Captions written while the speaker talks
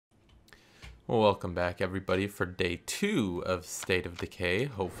Welcome back, everybody, for day 2 of State of Decay.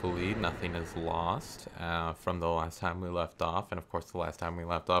 Hopefully nothing is lost from the last time we left off. And of course, the last time we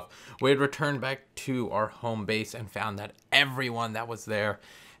left off, we had returned back to our home base and found that everyone that was there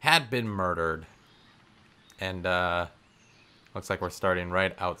had been murdered. And looks like we're starting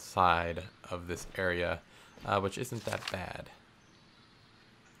right outside of this area, which isn't that bad.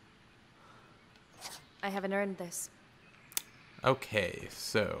 I haven't earned this. Okay,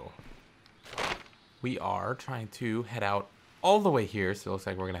 so we are trying to head out all the way here, so it looks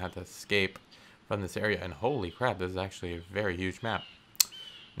like we're going to have to escape from this area. And holy crap, this is actually a very huge map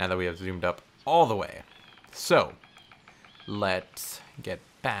now that we have zoomed up all the way. So, let's get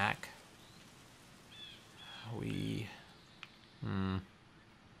back. We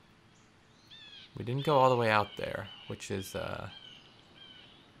didn't go all the way out there, which is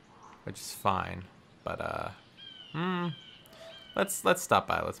fine, but let's stop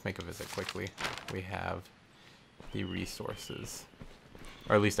by. Let's make a visit quickly. We have the resources,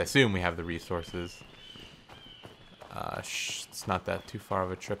 or at least I assume we have the resources. It's not that too far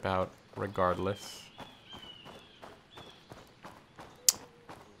of a trip out, regardless.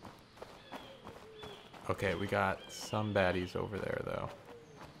 Okay, we got some baddies over there, though.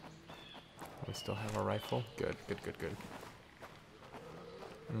 We still have a rifle. Good, good, good, good.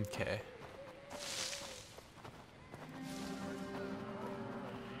 Okay.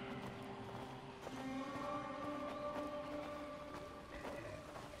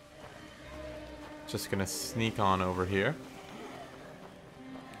 Just gonna sneak on over here.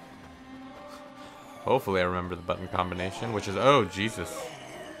 Hopefully I remember the button combination, which is, oh Jesus.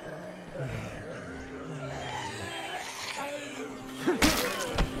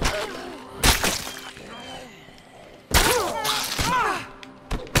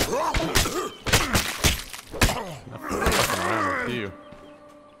 Fucking around with you.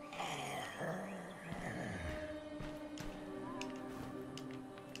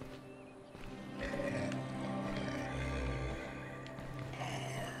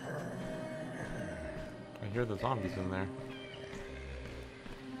 I hear the zombies in there.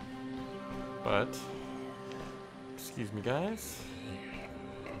 But, excuse me guys.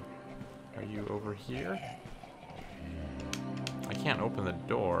 Are you over here? I can't open the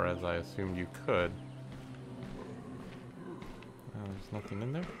door as I assumed you could. There's nothing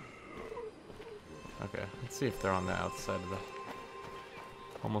in there? Okay, let's see if they're on the outside of the...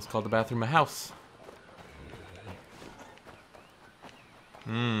 Almost called the bathroom a house.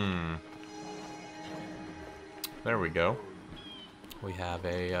 There we go. We have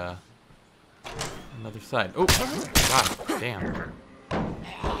a, another side. Oh! God damn. Are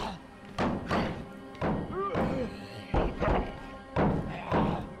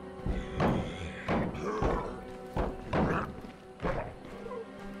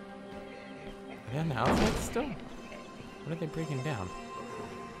they on the outside still? What are they breaking down?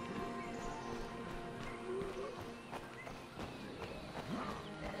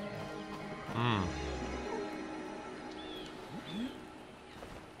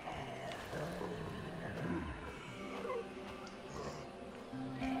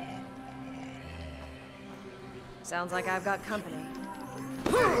 Sounds like I've got company.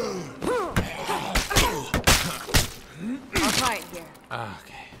 I'll try it here.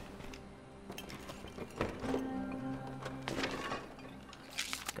 Okay.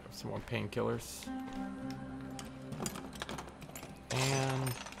 Grab some more painkillers.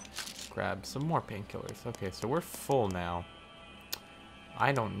 And grab some more painkillers. Okay, so we're full now.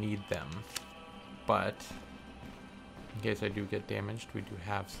 I don't need them. But in case I do get damaged, we do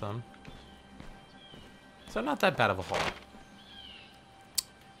have some. So not that bad of a haul.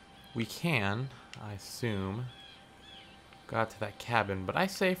 We can, I assume, go out to that cabin, but I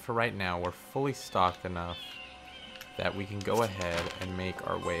say for right now we're fully stocked enough that we can go ahead and make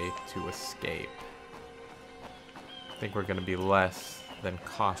our way to escape. I think we're going to be less than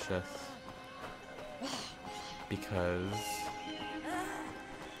cautious because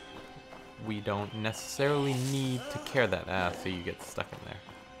we don't necessarily need to carry that. So you get stuck in there.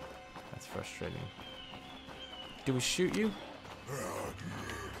 That's frustrating. Do we shoot you?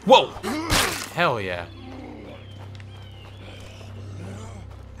 Whoa! Hell yeah.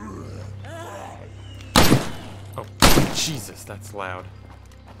 Oh, Jesus, that's loud.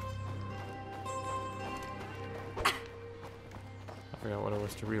 I forgot what it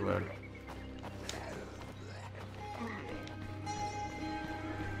was to reload.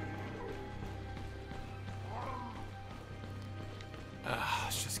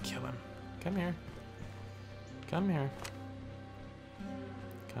 Let's just kill him. Come here. Come here.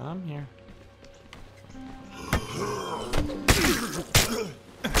 Come here.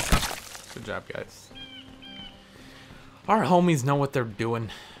 Good Good job, guys. Our homies know what they're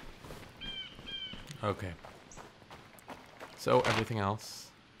doing. Okay. So everything else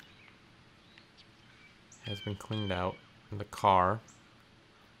has been cleaned out. And the car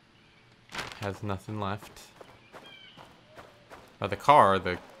has nothing left. The car,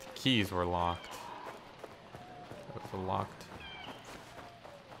 the keys were locked. That was locked.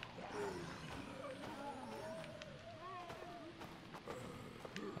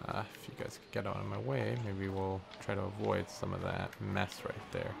 If you guys could get out of my way, maybe we'll try to avoid some of that mess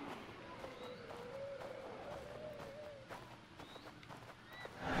right there.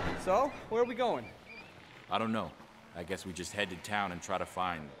 So, where are we going? I don't know. I guess we just head to town and try to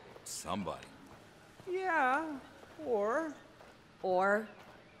find somebody. Yeah, or... Or?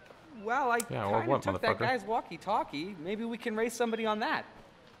 Well, I Yeah, or kind what, of took that motherfucker? guy's walkie-talkie. Maybe we can raise somebody on that.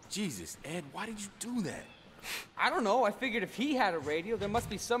 Jesus, Ed, why did you do that? I don't know. I figured if he had a radio, there must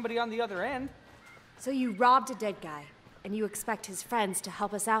be somebody on the other end. So you robbed a dead guy, and you expect his friends to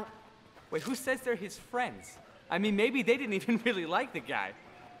help us out? Wait, who says they're his friends? I mean, maybe they didn't even really like the guy.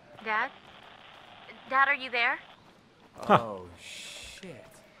 Dad? Dad, are you there? Oh, shit.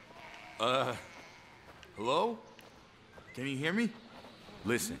 Hello? Can you hear me?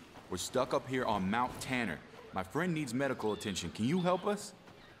 Listen, we're stuck up here on Mount Tanner. My friend needs medical attention. Can you help us?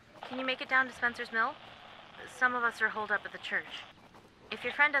 Can you make it down to Spencer's Mill? Some of us are holed up at the church. If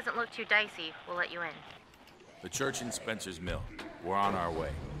your friend doesn't look too dicey, we'll let you in. The church in Spencer's Mill. We're on our way.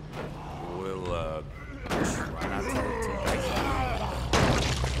 We'll, try not to look too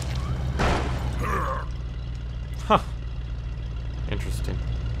dicey. Huh. Interesting.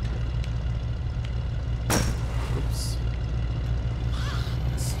 Oops.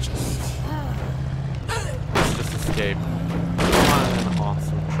 Let's just escape. What an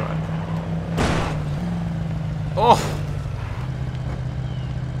awesome try. Oh!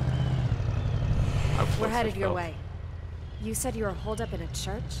 We're headed your way. You said you were holed up in a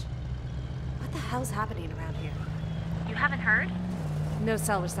church? What the hell's happening around here? You haven't heard? No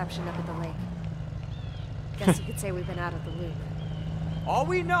cell reception up at the lake. Guess you could say we've been out of the loop. All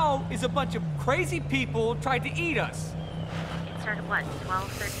we know is a bunch of crazy people tried to eat us. It started, what,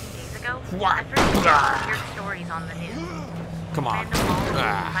 12, 13 days ago? What? I've heard weird stories on the news. Come on. Random bombs,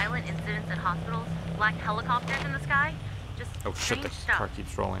 violent incidents at hospitals, black helicopters in the sky. Just Oh shit, strange the stuff. car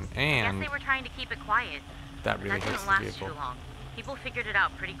keeps rolling. I guess And they were trying to keep it quiet. that But really that hurts didn't the last vehicle. too long. People figured it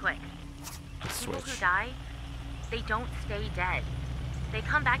out pretty quick. The People who switch. die, they don't stay dead. They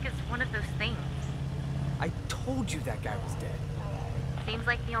come back as one of those things. I told you that guy was dead. Seems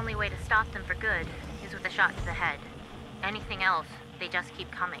like the only way to stop them for good is with a shot to the head. Anything else, they just keep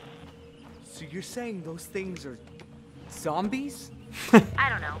coming. So you're saying those things are zombies? I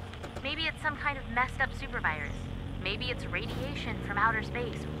don't know. Maybe it's some kind of messed up supervirus. Maybe it's radiation from outer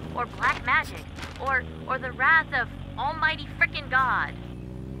space, or black magic, or the wrath of Almighty frickin' God.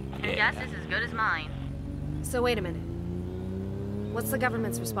 Your guess is as good as mine. So wait a minute. What's the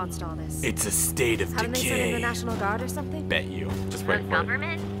government's response to all this? It's a state of Haven't they sent in the decay. National Guard or something? Bet you. Just The wait for it.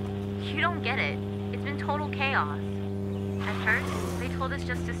 government? You don't get it. It's been total chaos. At first, they told us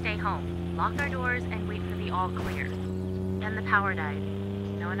just to stay home, lock our doors, and wait for the all clear. Then the power died.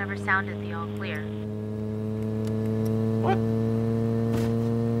 No one ever sounded the all clear. What?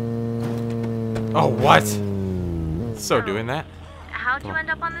 Oh, what? So doing that? How'd you end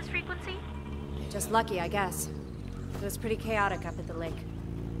up on this frequency? Just lucky, I guess. It was pretty chaotic up at the lake.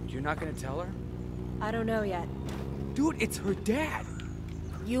 You're not gonna tell her? I don't know yet. Dude, it's her dad.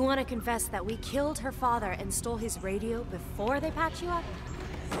 You want to confess that we killed her father and stole his radio before they patched you up?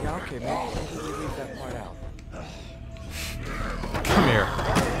 Yeah, okay, maybe we leave that part out. Come here.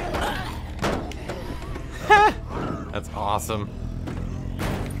 That's awesome.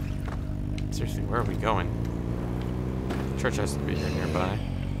 Seriously, where are we going? Church has to be here nearby.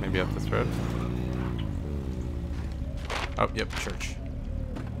 Maybe up this road. Oh, yep, church.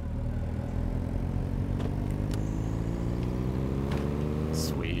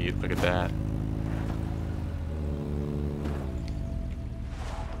 Sweet, look at that.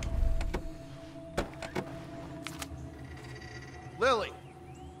 Lily,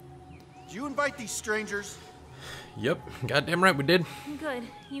 did you invite these strangers? Yep, goddamn right we did. Good.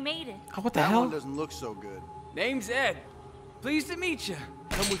 You made it. Oh, what the That hell? one doesn't look so good. Name's Ed. Pleased to meet you.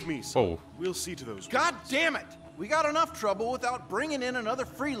 Come with me, son. Oh. We'll see to those. God damn it! We got enough trouble without bringing in another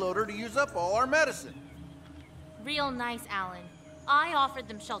freeloader to use up all our medicine. Real nice, Alan. I offered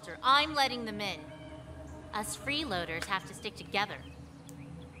them shelter. I'm letting them in. Us freeloaders have to stick together.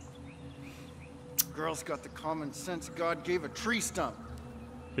 Girl's got the common sense God gave a tree stump.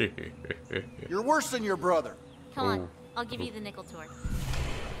 You're worse than your brother. Come on, I'll give you the nickel tour.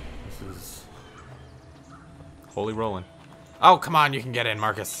 is holy rolling. Oh, come on, you can get in,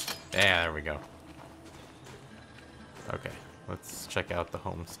 Marcus. Yeah, there we go. Okay, let's check out the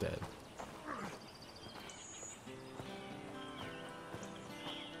homestead.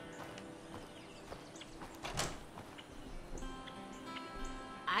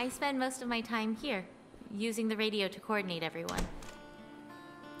 I spend most of my time here, using the radio to coordinate everyone.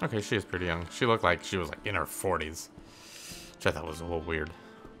 Okay, she is pretty young. She looked like she was like in her 40s, which I thought was a little weird.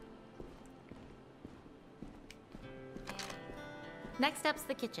 Next up's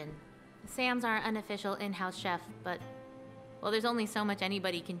the kitchen. Sam's our unofficial in-house chef, but, well, there's only so much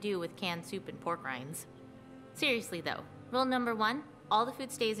anybody can do with canned soup and pork rinds. Seriously though, rule number 1, all the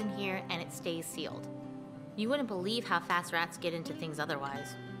food stays in here and it stays sealed. You wouldn't believe how fast rats get into things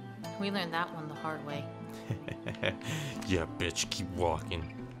otherwise. We learned that one the hard way. Yeah, bitch, keep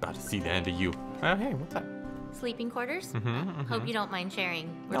walking. About to see the end of you. Oh, hey, what's up? Sleeping quarters? Hope you don't mind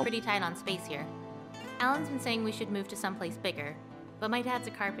sharing. We're pretty tight on space here. Alan's been saying we should move to someplace bigger, but my dad's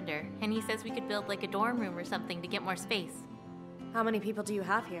a carpenter, and he says we could build like a dorm room or something to get more space. How many people do you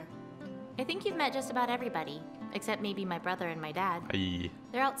have here? I think you've met just about everybody, except maybe my brother and my dad. Aye.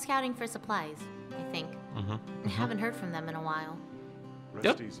 They're out scouting for supplies, I think. I haven't heard from them in a while.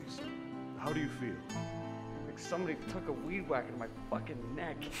 Rest easy, son. How do you feel? Like somebody took a weed whacker to my fucking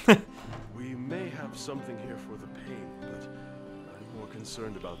neck. We may have something here for the pain, but I'm more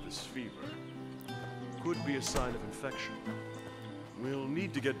concerned about this fever. Could be a sign of infection. We'll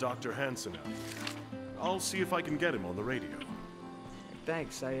need to get Dr. Hansen out. I'll see if I can get him on the radio.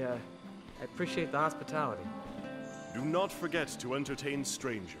 Thanks, I appreciate the hospitality. Do not forget to entertain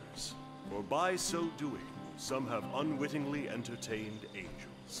strangers, for by so doing, some have unwittingly entertained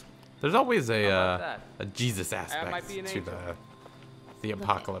angels. There's always How a about Jesus might aspect be an to angel. the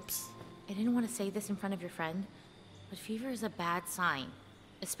apocalypse. I didn't want to say this in front of your friend, but fever is a bad sign,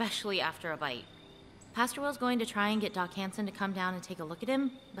 especially after a bite. Pastor Will's going to try and get Doc Hansen to come down and take a look at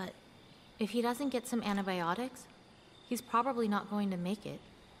him, but if he doesn't get some antibiotics, he's probably not going to make it.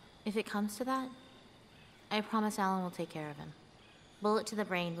 If it comes to that, I promise Alan will take care of him. Bullet to the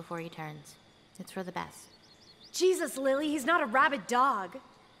brain before he turns. It's for the best. Jesus, Lily, he's not a rabid dog.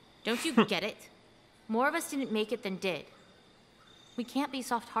 Don't you get it? More of us didn't make it than did. We can't be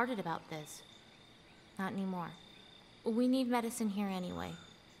soft-hearted about this. Not anymore. We need medicine here anyway.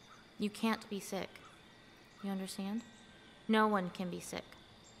 You can't be sick. You understand? No one can be sick.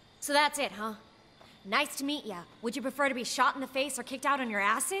 So that's it, huh? Nice to meet ya. Would you prefer to be shot in the face or kicked out on your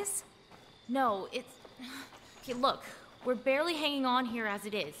asses? No, it's... Okay, look. We're barely hanging on here as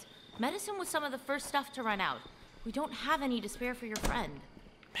it is. Medicine was some of the first stuff to run out. We don't have any to spare for your friend.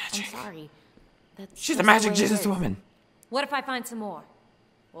 Magic. I'm sorry. That's She's just a the magic way it Jesus is. woman. What if I find some more?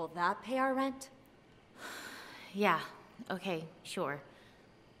 Will that pay our rent? Yeah, okay, sure.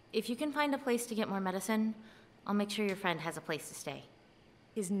 If you can find a place to get more medicine, I'll make sure your friend has a place to stay.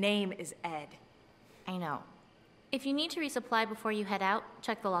 His name is Ed. I know. If you need to resupply before you head out,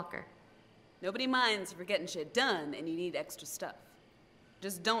 check the locker. Nobody minds if you're getting shit done and you need extra stuff.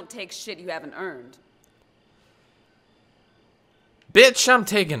 Just don't take shit you haven't earned. Bitch, I'm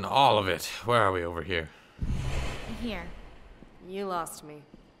taking all of it. Where are we over here? Here. You lost me.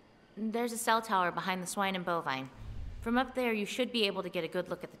 There's a cell tower behind the swine and bovine. From up there, you should be able to get a good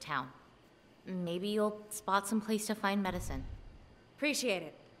look at the town. Maybe you'll spot some place to find medicine. Appreciate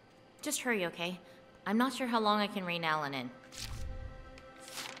it. Just hurry, okay? I'm not sure how long I can rein Alan in.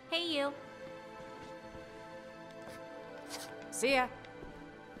 Hey, you. See ya.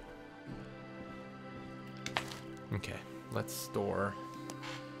 Okay, let's store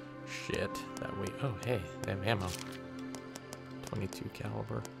shit that we... Oh, hey, they have ammo. 22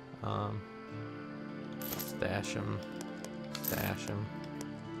 caliber. Stash them. Stash them.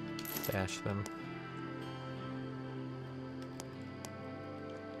 Stash them.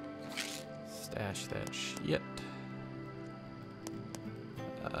 Stash that shit.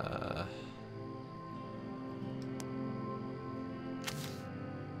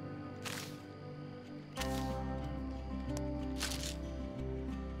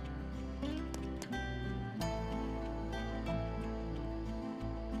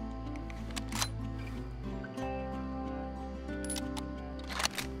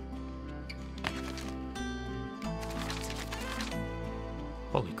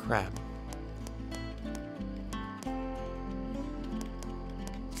 Holy crap.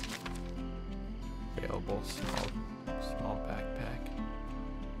 Available small backpack.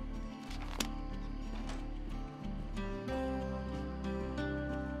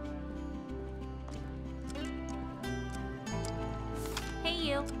 Hey,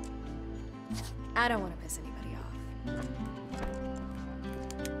 you. I don't want to piss anybody off.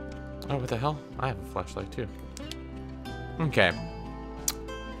 Oh, what the hell? I have a flashlight too. Okay.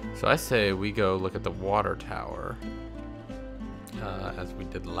 So I say we go look at the water tower. As we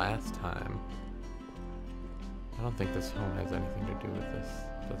did last time. I don't think this home has anything to do with this,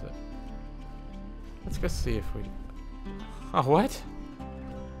 does it? Let's go see if we... Oh, what?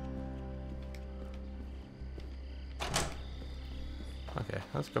 Okay,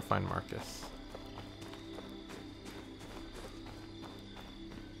 let's go find Marcus.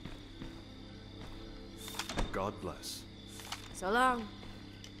 God bless. So long.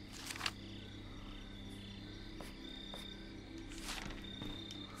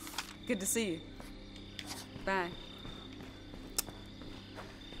 Good to see you. Bye.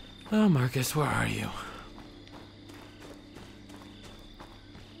 Oh, Marcus, where are you?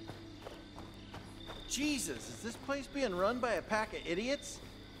 Jesus, is this place being run by a pack of idiots?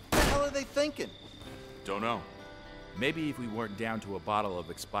 What the hell are they thinking? Don't know. Maybe if we weren't down to a bottle of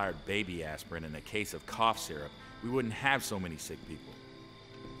expired baby aspirin and a case of cough syrup, we wouldn't have so many sick people.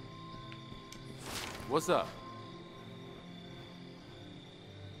 What's up?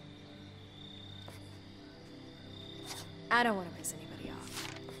 I don't want to piss anybody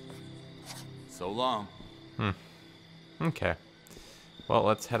off. So long. Okay. Well,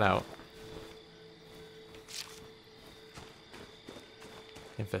 let's head out.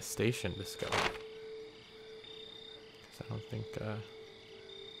 Infestation discovered. 'Cause I don't think,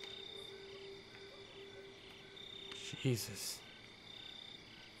 Jesus.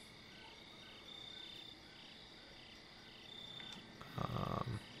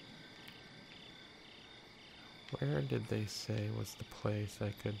 Where did they say was the place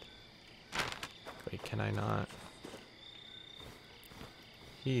I could... Wait, can I not?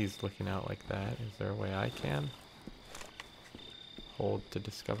 He's looking out like that. Is there a way I can? Hold to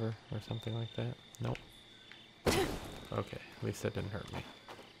discover or something like that? Nope. Okay, at least that didn't hurt me.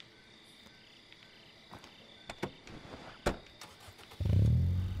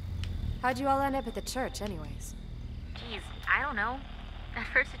 How'd you all end up at the church, anyways? Geez, I don't know. At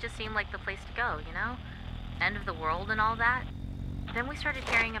first it just seemed like the place to go, you know? End of the world and all that. Then we started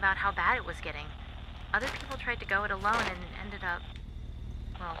hearing about how bad it was getting. Other people tried to go it alone and ended up...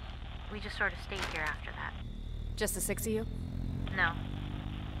 Well, we just sort of stayed here after that. Just the 6 of you? No.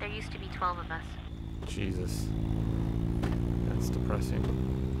 There used to be 12 of us. Jesus. That's depressing.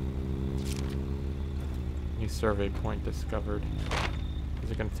 New survey point discovered. Is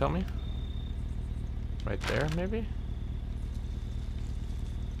it gonna tell me? Right there, maybe?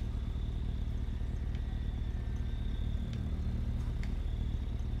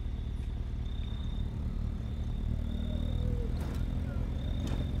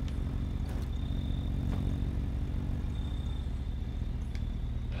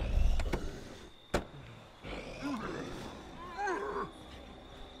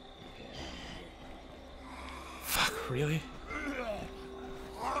 Really?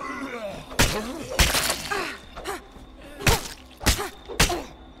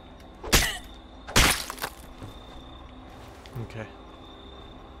 Okay.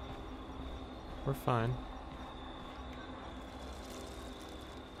 We're fine.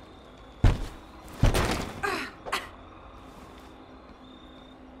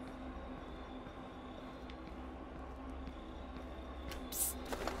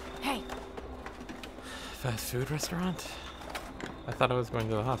 Hey. Fast food restaurant? I thought I was going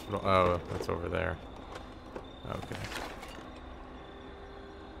to the hospital. Oh, that's over there. Okay.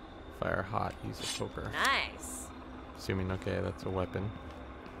 Fire hot, use a poker. Nice. Assuming, okay, that's a weapon.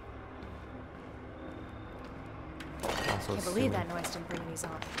 Also Can't believe that noise didn't bring any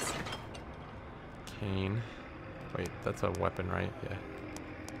zombies. Cane. Wait, that's a weapon, right? Yeah.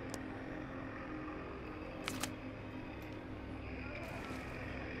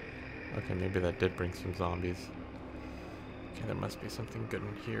 Okay, maybe that did bring some zombies. Okay, there must be something good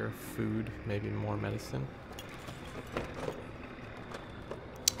in here. Food, maybe more medicine.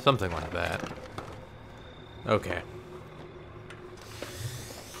 Something like that. Okay.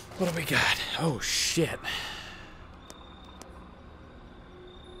 What do we got? Oh, shit.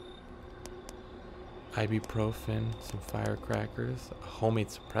 Ibuprofen, some firecrackers, a homemade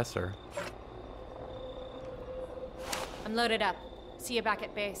suppressor. I'm loaded up. See you back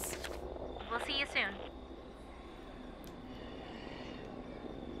at base. We'll see you soon.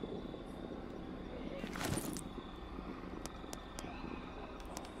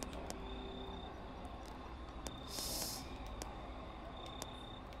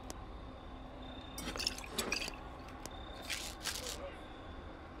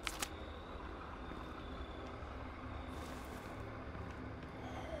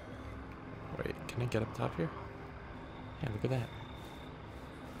 Wait, can I get up top here? Yeah, look at that.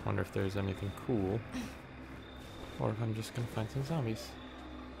 Wonder if there's anything cool. Or if I'm just gonna find some zombies.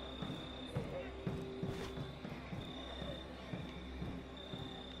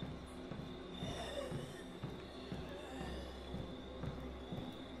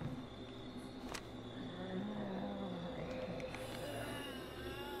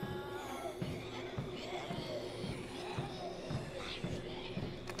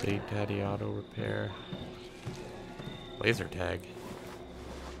 Big Daddy Auto Repair. Laser tag.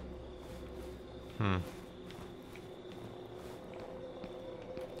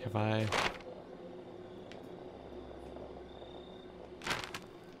 Have I...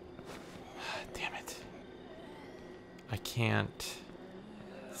 Damn it. I can't,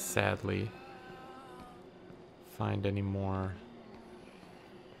 sadly, find any more.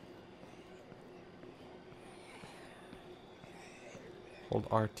 Hold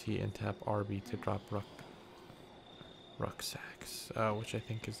RT and tap RB to drop rucksacks, which I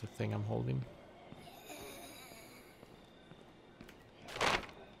think is the thing I'm holding.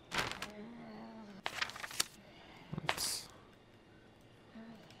 Oops.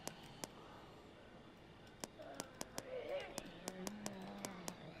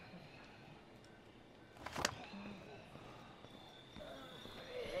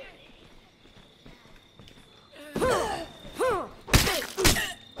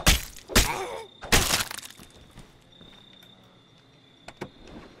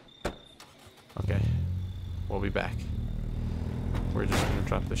 Okay, we'll be back. We're just gonna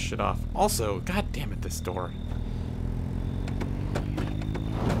drop this shit off. Also, god damn it, this door.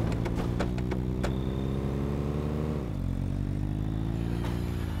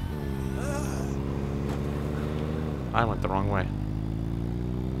 I went the wrong way.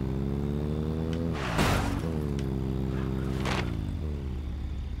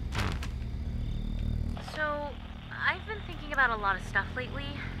 So, I've been thinking about a lot of stuff lately,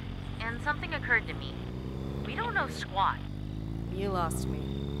 and something occurred to me. We don't know squat. You lost me.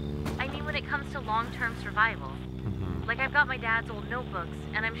 I mean, when it comes to long-term survival. Like, I've got my dad's old notebooks,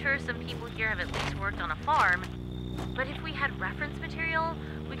 and I'm sure some people here have at least worked on a farm. But if we had reference material,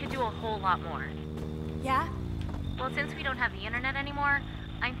 we could do a whole lot more. Yeah? Well, since we don't have the internet anymore,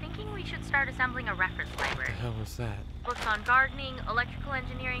 I'm thinking we should start assembling a reference library. What the hell was that? Books on gardening, electrical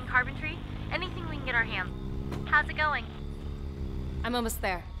engineering, carpentry, anything we can get our hands. How's it going? I'm almost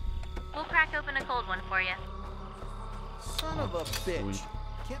there. We'll crack open a cold one for you. Son of a bitch.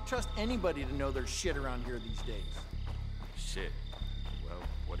 Can't trust anybody to know their shit around here these days. Shit. Well,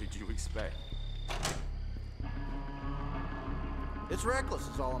 what did you expect? It's reckless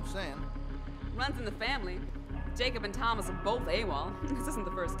is all I'm saying. Runs in the family. Jacob and Thomas are both AWOL. This isn't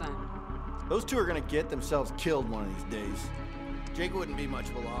the first time. Those two are gonna get themselves killed one of these days. Jacob wouldn't be much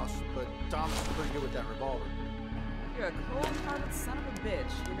of a loss, but Thomas is pretty good with that revolver. You're a cold-hearted son of a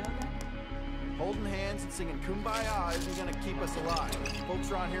bitch, you know that? Holding hands and singing Kumbaya isn't gonna keep us alive.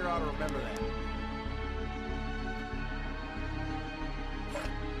 Folks around here ought to remember that.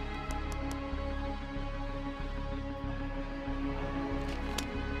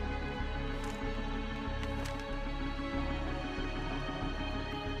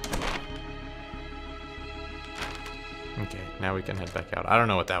 Okay, now we can head back out. I don't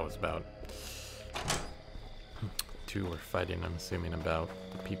know what that was about. Two were fighting, I'm assuming, about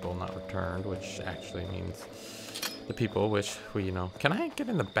the people not returned, which actually means the people, which we, you know... Can I get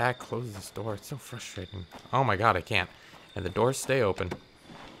in the back, close this door? It's so frustrating. Oh my god, I can't. And the doors stay open.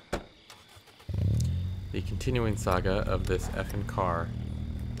 The continuing saga of this effing car.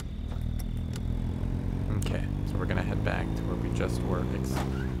 Okay, so we're gonna head back to where we just were. I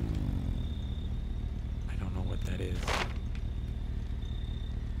don't know what that is.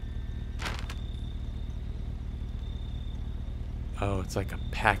 Oh, it's like a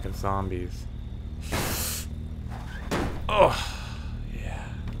pack of zombies. Oh, yeah,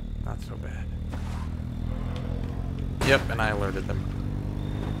 not so bad. Yep, and I alerted them.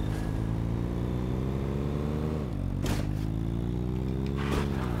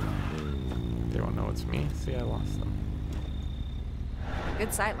 They won't know it's me. See, I lost them. Good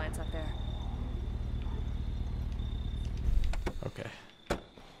sightlines up there. Okay.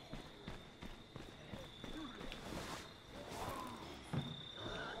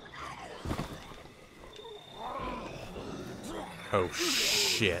 Oh,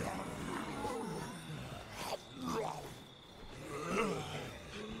 shit.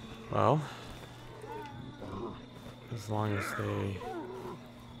 Well, as long as they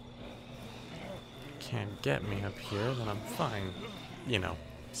can't get me up here, then I'm fine. You know,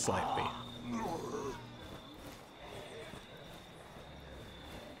 slightly.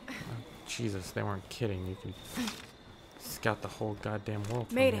 Oh, Jesus, they weren't kidding. You can Scout the whole goddamn world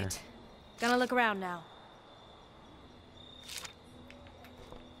from Made here. it. Gonna look around now.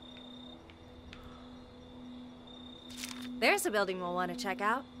 There's a building we'll want to check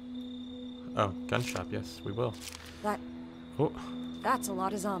out. Oh, gun shop, yes, we will. Oh, That's a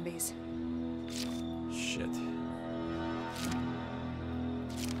lot of zombies. shit.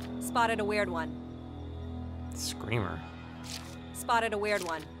 Spotted a weird one. Screamer. Spotted a weird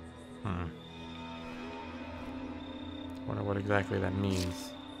one. Wonder what exactly that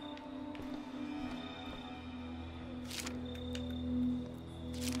means.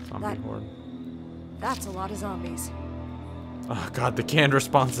 Zombie horde. That's a lot of zombies. Oh god, the canned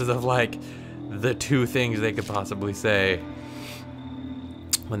responses of like the two things they could possibly say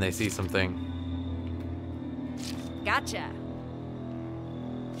when they see something. Gotcha.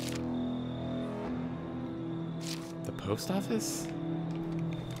 The post office?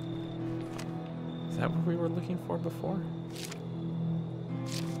 Is that what we were looking for before?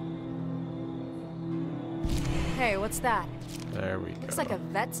 Hey, what's that? There we go. Looks like a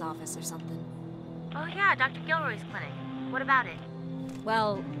vet's office or something. Oh yeah, Dr. Gilroy's clinic. What about it?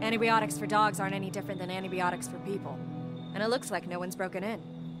 Well, antibiotics for dogs aren't any different than antibiotics for people. And it looks like no one's broken in.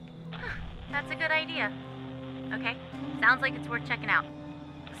 That's a good idea. Okay, sounds like it's worth checking out.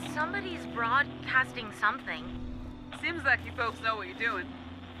 Somebody's broadcasting something. Seems like you folks know what you're doing.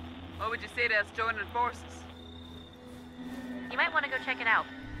 What would you say to us joining forces? You might want to go check it out.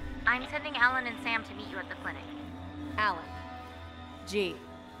 I'm sending Alan and Sam to meet you at the clinic. Alan. Gee,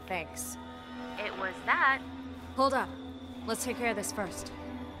 thanks. It was that. Hold up. Let's take care of this first.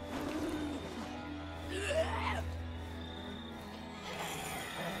 I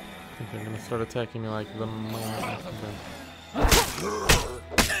think they're gonna start attacking me like the moment.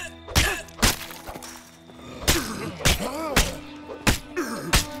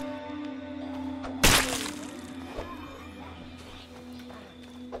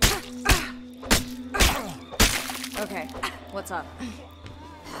 Okay, what's up?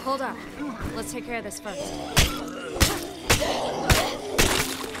 Hold up. Let's take care of this first.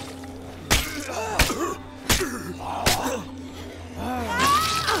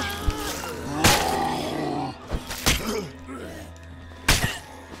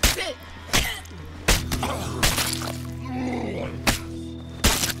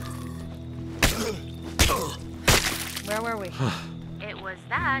 Where were we? It was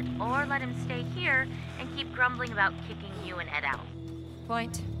that, or let him stay here and keep grumbling about kicking you and Ed out.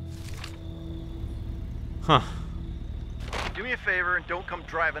 Point. Huh. Do me a favor and don't come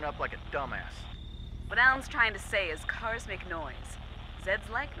driving up like a dumbass. What Alan's trying to say is cars make noise. Zeds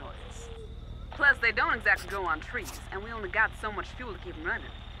like noise. Plus, they don't exactly grow on trees, and we only got so much fuel to keep them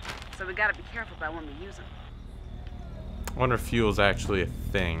running. So we gotta be careful about when we use them. I wonder if fuel's actually a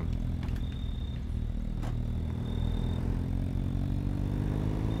thing.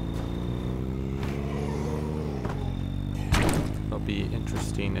 It'll be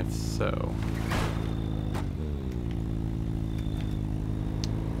interesting if so.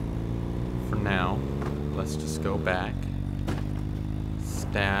 For now, let's just go back,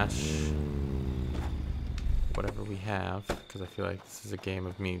 stash whatever we have, because I feel like this is a game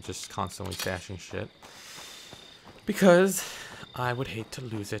of me just constantly stashing shit. Because I would hate to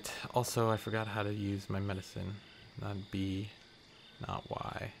lose it. Also, I forgot how to use my medicine. Not B, not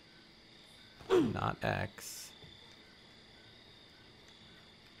Y, not X.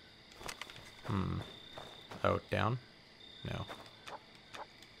 Oh, down? No.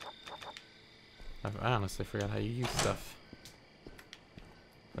 I honestly forgot how you use stuff.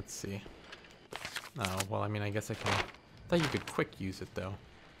 Let's see. Oh, well, I mean, I guess I can. I thought you could quick use it, though.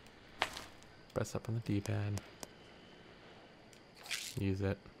 Press up on the D-pad. Use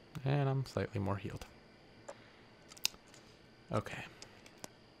it. And I'm slightly more healed. Okay.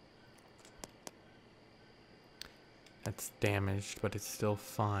 That's damaged, but it's still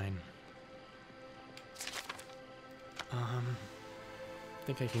fine. I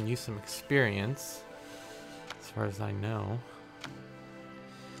think I can use some experience, as far as I know.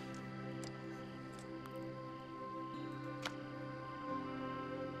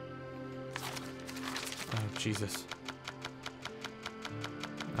 Oh, Jesus.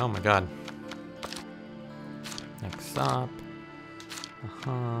 Oh my god. Next stop.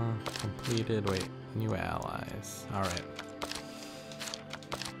 Completed. Wait, new allies. Alright.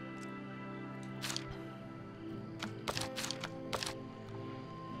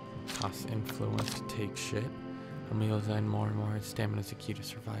 Cost influence to take shit. Emil's and more and more. Stamina's a key to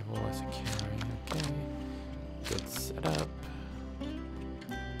survival as a carry. Okay. Good setup.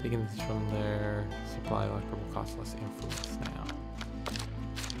 Taking this from their supply locker will cost less influence now.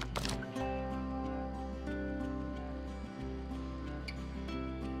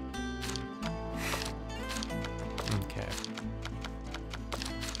 Okay.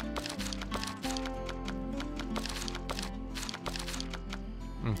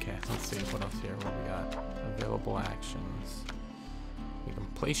 Okay, let's see what else here. What we got? Available actions. We can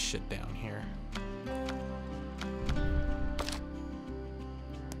place shit down here.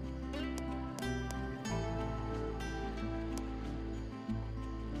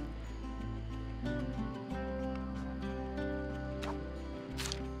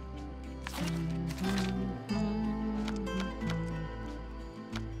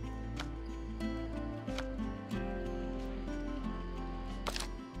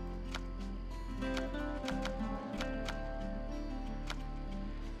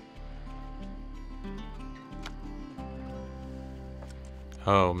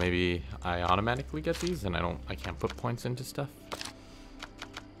 Oh, maybe I automatically get these and I can't put points into stuff?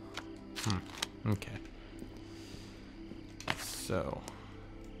 Okay. So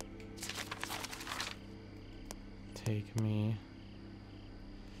take me.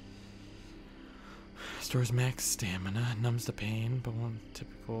 Stores max stamina, numbs the pain, but one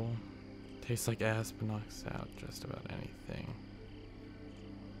typical tastes like ass but knocks out just about anything.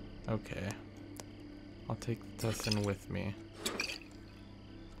 Okay. I'll take the Tussin with me.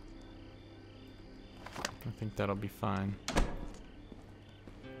 I think that'll be fine.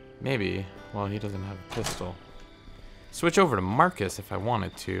 Maybe. Well, he doesn't have a pistol. Switch over to Marcus if I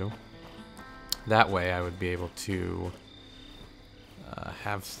wanted to. That way I would be able to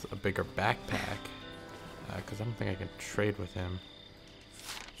have a bigger backpack. Because I don't think I can trade with him.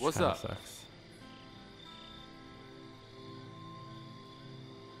 What's up? Sucks.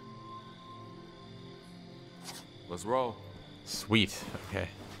 Let's roll. Sweet. Okay.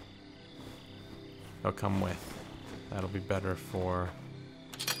 They'll come with. That'll be better for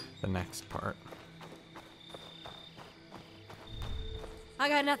the next part. I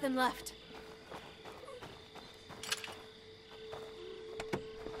got nothing left.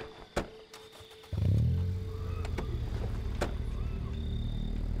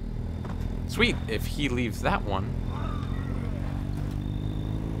 Sweet. If he leaves that one.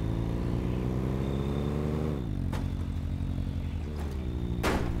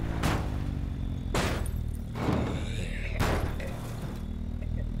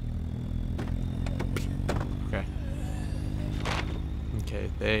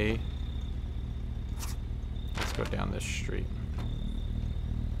 Let's go down this street.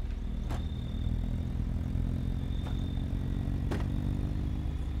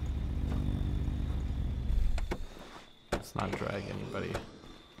 Let's not drag anybody.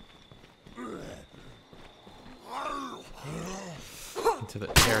 Into the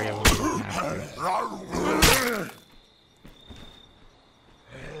area we don't have to.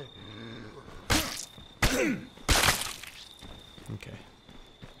 Okay.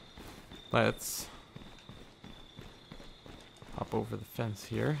 Let's hop over the fence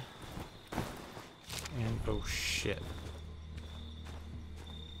here. And oh shit.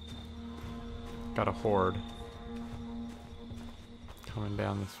 Got a horde coming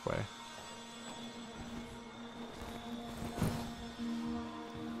down this way.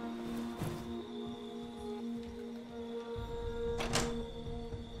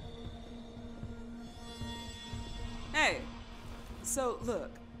 Hey, so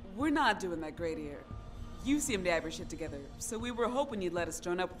look, we're not doing that great here. You seem to have your shit together, so we were hoping you'd let us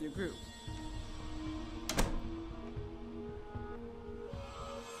join up with your group.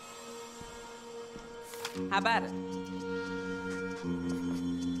 How about it?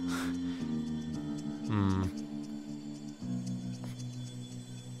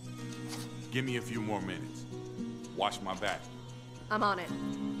 Give me a few more minutes. Watch my back. I'm on it.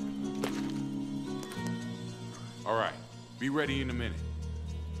 All right. Be ready in a minute.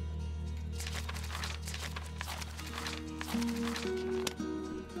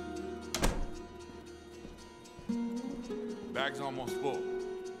 Bag's almost full.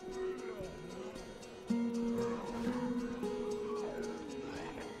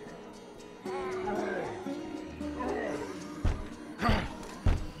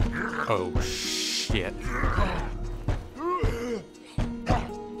 Oh shit.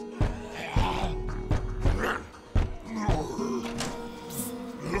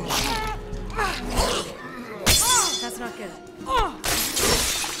 That's not good.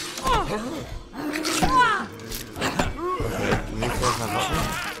 Can you close that button?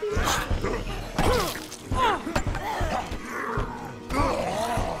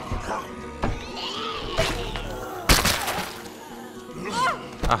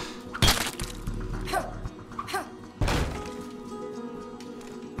 Ah.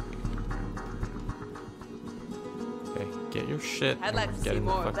 Okay, get your shit. I'd like to see Getting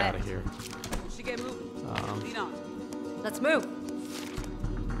the more of fuck that. out of here. We should get moving. Lead on. Let's move.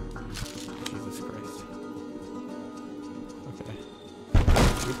 Jesus Christ. Okay.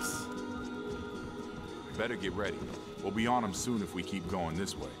 Oops. We better get ready. We'll be on them soon if we keep going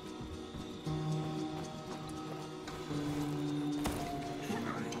this way.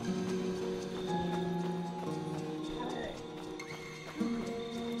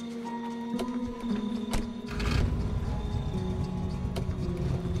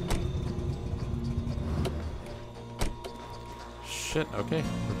 Shit, okay.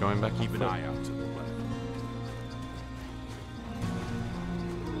 We're going back. Keep an eye out to the left.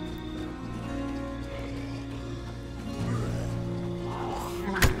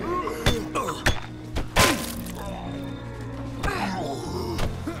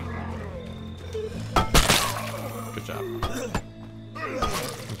 Good job.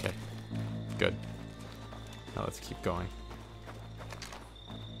 Okay. Good. Now let's keep going.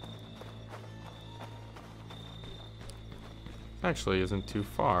 Actually isn't too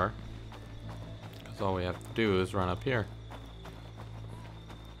far, because all we have to do is run up here.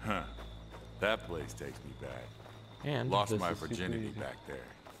 Huh. That place takes me back. And Lost this my is super virginity easy. back there.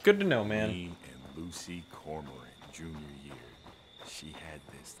 Good to know, man. Me and Lucy Cormoran, junior year. She had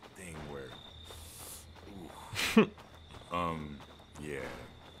this thing where... yeah.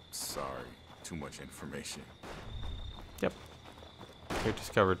 Sorry. Too much information. Yep. You're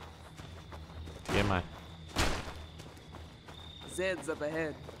discovered. TMI. Zed's up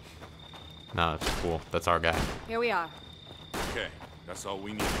ahead. No, that's cool. That's our guy. Here we are. Okay, that's all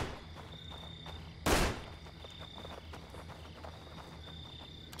we need.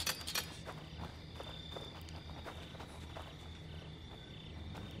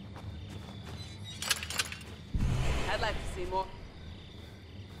 I'd like to see more.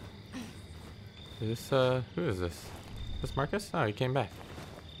 Is this, who is this? Is this Marcus? Oh, he came back.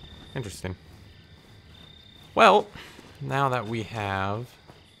 Interesting. Well, now that we have,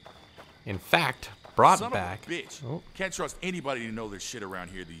 in fact, brought Son back... of a bitch. Oh. Can't trust anybody to know their shit around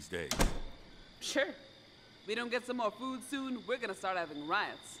here these days. Sure. We don't get some more food soon, we're gonna start having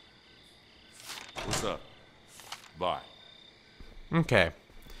riots. What's up? Bye. Okay.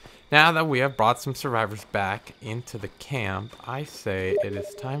 Now that we have brought some survivors back into the camp, I say it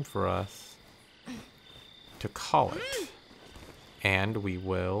is time for us to call it. And we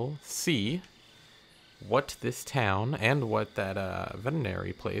will see what this town and what that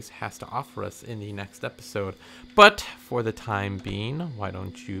veterinary place has to offer us in the next episode. But for the time being, why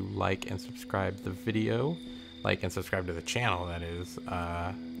don't you like and subscribe to the video? Like and subscribe to the channel, that is.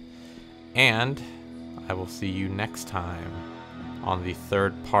 And I will see you next time on the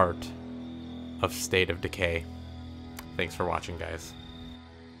third part of State of Decay. Thanks for watching, guys.